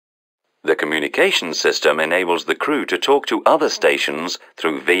The communication system enables the crew to talk to other stations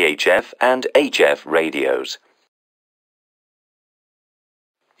through VHF and HF radios.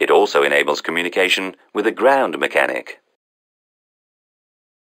 It also enables communication with a ground mechanic.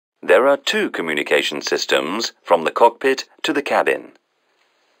 There are two communication systems from the cockpit to the cabin.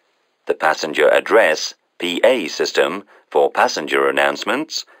 The passenger address (PA) system for passenger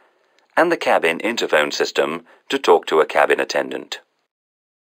announcements, and the cabin interphone system to talk to a cabin attendant.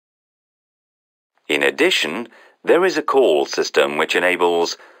 In addition, there is a call system which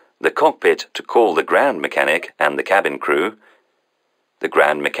enables the cockpit to call the ground mechanic and the cabin crew, the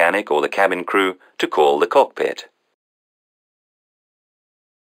ground mechanic or the cabin crew to call the cockpit.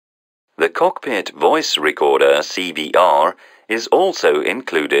 The cockpit voice recorder CVR is also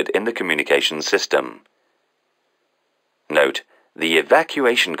included in the communication system. Note, the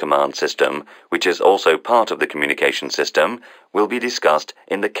evacuation command system, which is also part of the communication system, will be discussed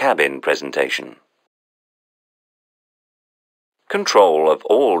in the cabin presentation. Control of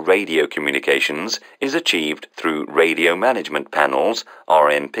all radio communications is achieved through radio management panels,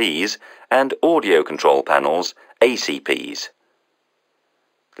 RMPs, and audio control panels, ACPs.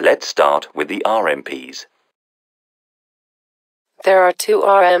 Let's start with the RMPs. There are two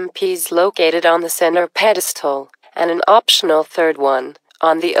RMPs located on the center pedestal, and an optional third one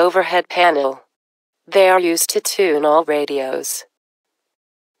on the overhead panel. They are used to tune all radios.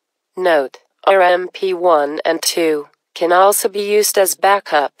 Note, RMP 1 and 2 can also be used as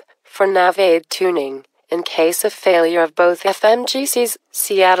backup for nav aid tuning in case of failure of both FMGCs.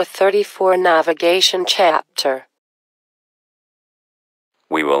 See ATA 34 navigation chapter.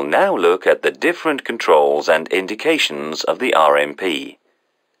 We will now look at the different controls and indications of the RMP.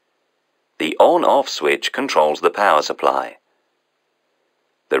 The on-off switch controls the power supply.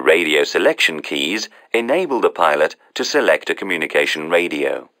 The radio selection keys enable the pilot to select a communication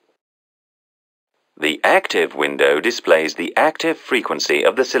radio. The active window displays the active frequency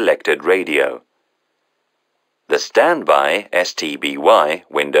of the selected radio. The standby STBY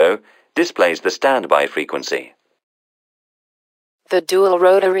window displays the standby frequency. The dual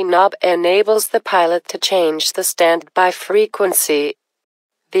rotary knob enables the pilot to change the standby frequency,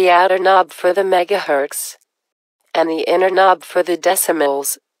 the outer knob for the megahertz, and the inner knob for the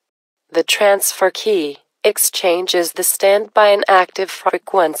decimals. The transfer key exchanges the standby and active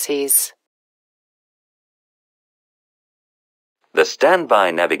frequencies. The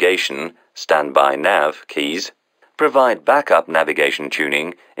standby navigation, standby nav keys, provide backup navigation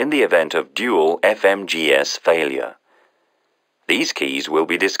tuning in the event of dual FMGS failure. These keys will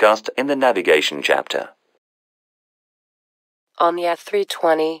be discussed in the navigation chapter. On the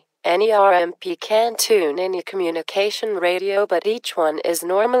A320, any RMP can tune any communication radio, but each one is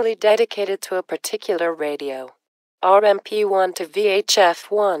normally dedicated to a particular radio. RMP 1 to VHF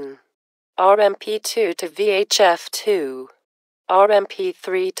 1, RMP 2 to VHF 2, RMP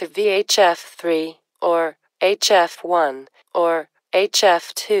 3 to VHF 3, or HF 1, or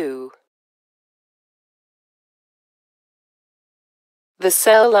HF 2. The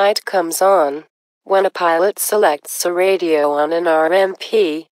cell light comes on when a pilot selects a radio on an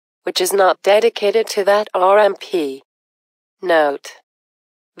RMP, which is not dedicated to that RMP. Note: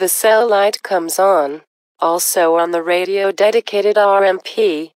 the cell light comes on also on the radio dedicated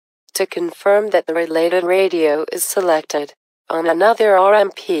RMP to confirm that the related radio is selected on another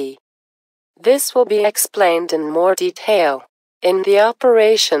RMP. This will be explained in more detail in the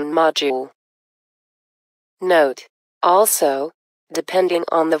operation module. Note: also, depending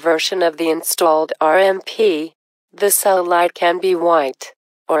on the version of the installed RMP, the cell light can be white,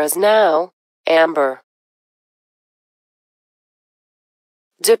 or as now, amber.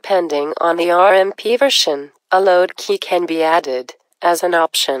 Depending on the RMP version, a load key can be added as an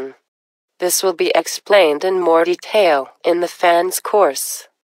option. This will be explained in more detail in the FANS course.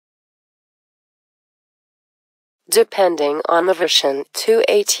 Depending on the version, two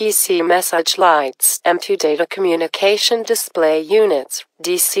ATC message lights and two data communication display units,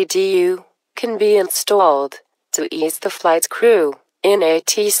 DCDU, can be installed to ease the flight crew in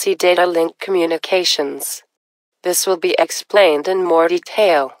ATC data link communications. This will be explained in more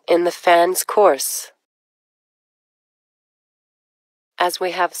detail in the FANS course. As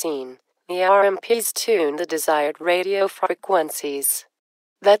we have seen, the RMPs tune the desired radio frequencies.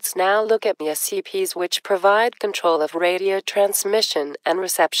 Let's now look at the ACPs, which provide control of radio transmission and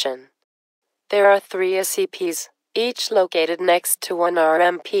reception. There are three ACPs, each located next to one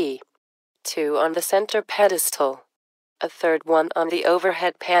RMP, two on the center pedestal, a third one on the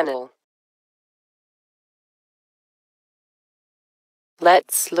overhead panel.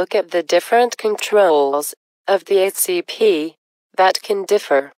 Let's look at the different controls of the ACP that can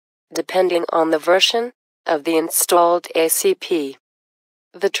differ depending on the version of the installed ACP.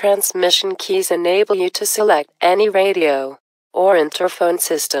 The transmission keys enable you to select any radio or interphone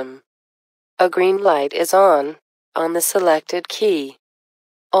system. A green light is on the selected key.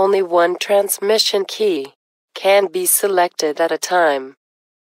 Only one transmission key can be selected at a time.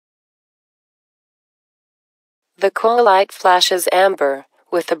 The call light flashes amber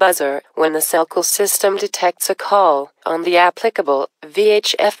with a buzzer when the cell system detects a call on the applicable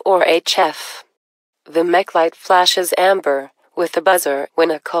VHF or HF. The mech light flashes amber with a buzzer when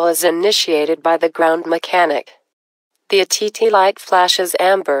a call is initiated by the ground mechanic. The ATT light flashes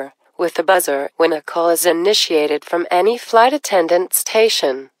amber with a buzzer when a call is initiated from any flight attendant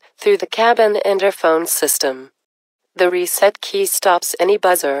station through the cabin interphone system. The reset key stops any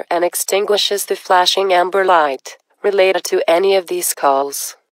buzzer and extinguishes the flashing amber light related to any of these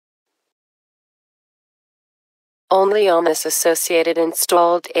calls. Only on this associated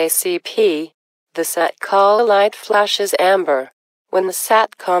installed ACP, the SAT call light flashes amber when the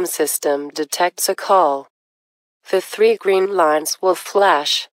SATCOM system detects a call. The 3 green lines will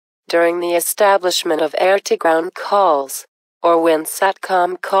flash during the establishment of air-to-ground calls or when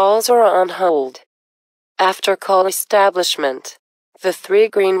SATCOM calls are on hold. After call establishment, the 3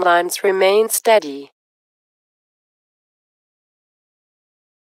 green lines remain steady.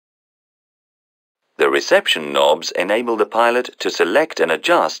 The reception knobs enable the pilot to select and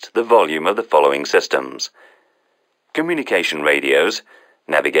adjust the volume of the following systems: communication radios,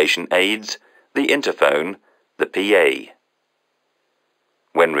 navigation aids, the interphone, the PA.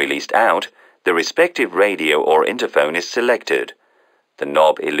 When released out, the respective radio or interphone is selected. The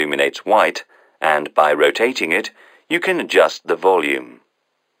knob illuminates white, and by rotating it, you can adjust the volume.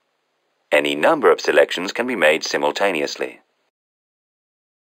 Any number of selections can be made simultaneously.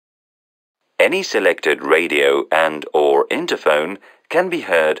 Any selected radio and/or interphone can be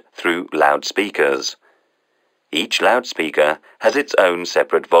heard through loudspeakers. Each loudspeaker has its own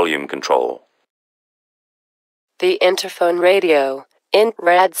separate volume control. The interphone radio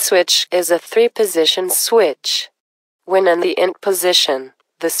INT-RAD switch is a 3-position switch. When in the INT position,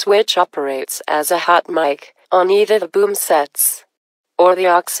 the switch operates as a hot mic on either the boom sets or the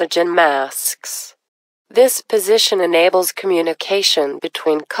oxygen masks. This position enables communication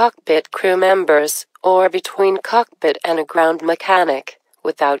between cockpit crew members or between cockpit and a ground mechanic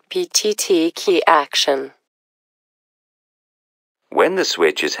without PTT key action. When the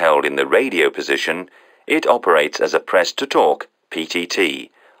switch is held in the radio position, it operates as a press-to-talk PTT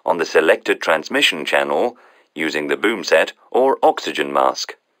on the selected transmission channel using the boom set or oxygen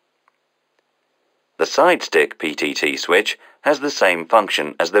mask. The side-stick PTT switch has the same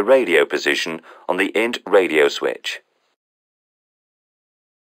function as the radio position on the INT radio switch.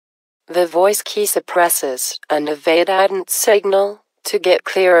 The voice key suppresses an evade signal to get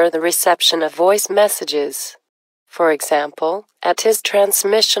clearer the reception of voice messages. For example, at his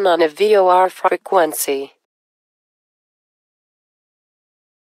transmission on a VOR frequency.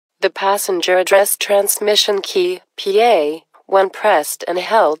 The passenger address transmission key, PA, when pressed and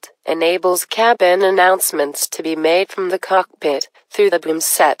held, enables cabin announcements to be made from the cockpit through the boom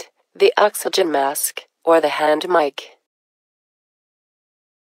set, the oxygen mask, or the hand mic.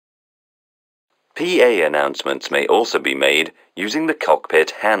 PA announcements may also be made using the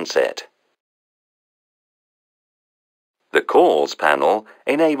cockpit handset. The calls panel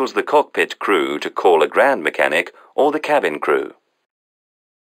enables the cockpit crew to call a ground mechanic or the cabin crew.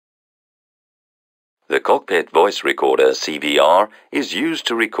 The cockpit voice recorder CVR is used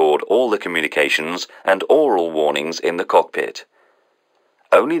to record all the communications and oral warnings in the cockpit.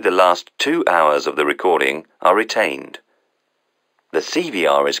 Only the last 2 hours of the recording are retained. The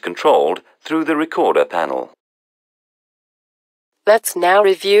CVR is controlled through the recorder panel. Let's now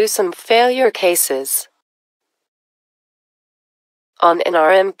review some failure cases. On an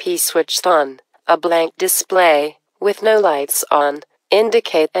RMP switched on, a blank display, with no lights on,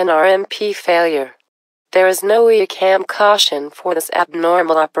 indicate an RMP failure. There is no ECAM caution for this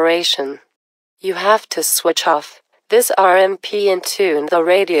abnormal operation. You have to switch off this RMP and tune the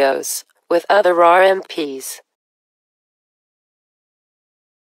radios with other RMPs.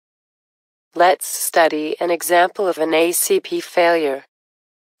 Let's study an example of an ACP failure.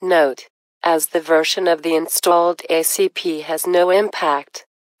 Note, as the version of the installed ACP has no impact,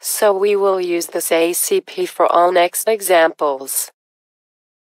 so we will use this ACP for all next examples.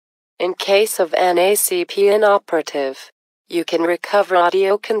 In case of an ACP inoperative, you can recover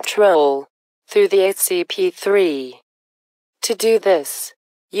audio control through the ACP3. To do this,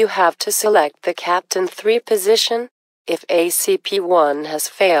 you have to select the Captain 3 position if ACP1 has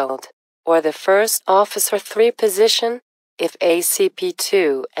failed, or the First Officer 3 position if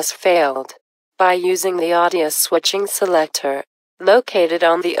ACP2 has failed by using the audio switching selector located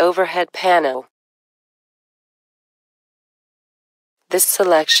on the overhead panel. This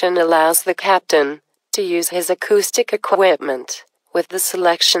selection allows the captain to use his acoustic equipment with the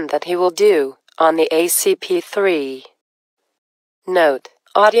selection that he will do on the ACP3. Note: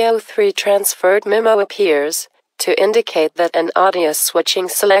 Audio 3 transferred memo appears to indicate that an audio switching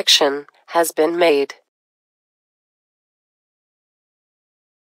selection has been made.